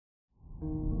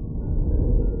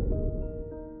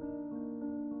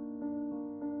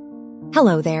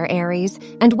Hello there, Aries,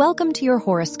 and welcome to your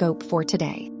horoscope for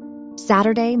today,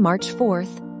 Saturday, March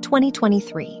 4th,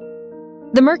 2023.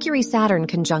 The Mercury-Saturn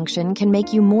conjunction can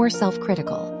make you more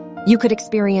self-critical. You could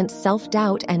experience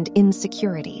self-doubt and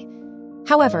insecurity.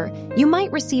 However, you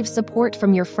might receive support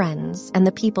from your friends and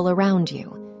the people around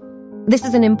you. This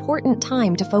is an important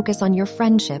time to focus on your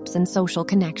friendships and social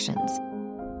connections.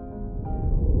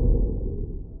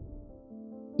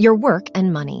 Your work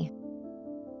and money.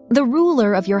 The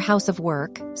ruler of your house of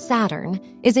work, Saturn,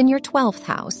 is in your 12th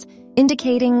house,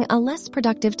 indicating a less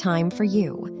productive time for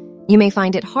you. You may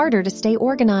find it harder to stay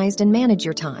organized and manage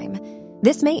your time.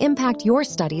 This may impact your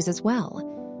studies as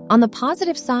well. On the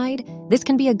positive side, this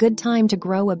can be a good time to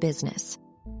grow a business.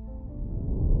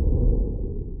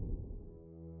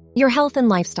 Your health and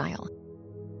lifestyle.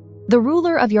 The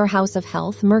ruler of your house of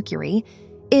health, Mercury,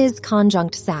 is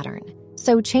conjunct Saturn.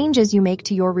 So changes you make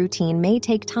to your routine may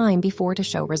take time before to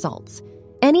show results.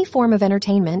 Any form of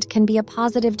entertainment can be a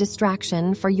positive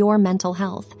distraction for your mental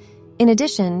health. In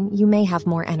addition, you may have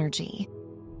more energy.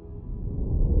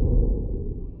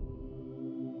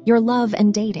 Your love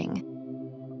and dating.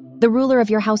 The ruler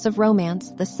of your house of romance,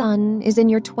 the Sun, is in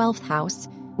your 12th house,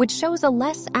 which shows a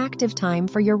less active time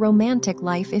for your romantic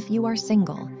life if you are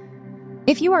single.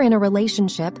 If you are in a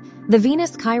relationship, the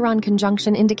Venus-Chiron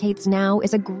conjunction indicates now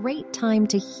is a great time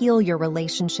to heal your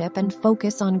relationship and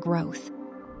focus on growth.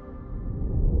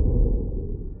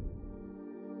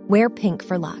 Wear pink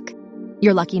for luck.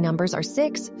 Your lucky numbers are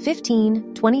 6,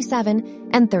 15, 27,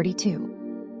 and 32.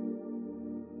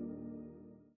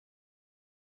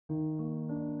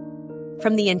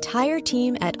 From the entire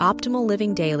team at Optimal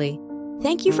Living Daily,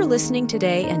 thank you for listening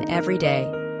today and every day.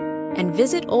 And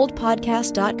visit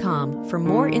oldpodcast.com for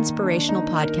more inspirational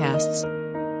podcasts.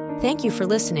 Thank you for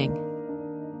listening.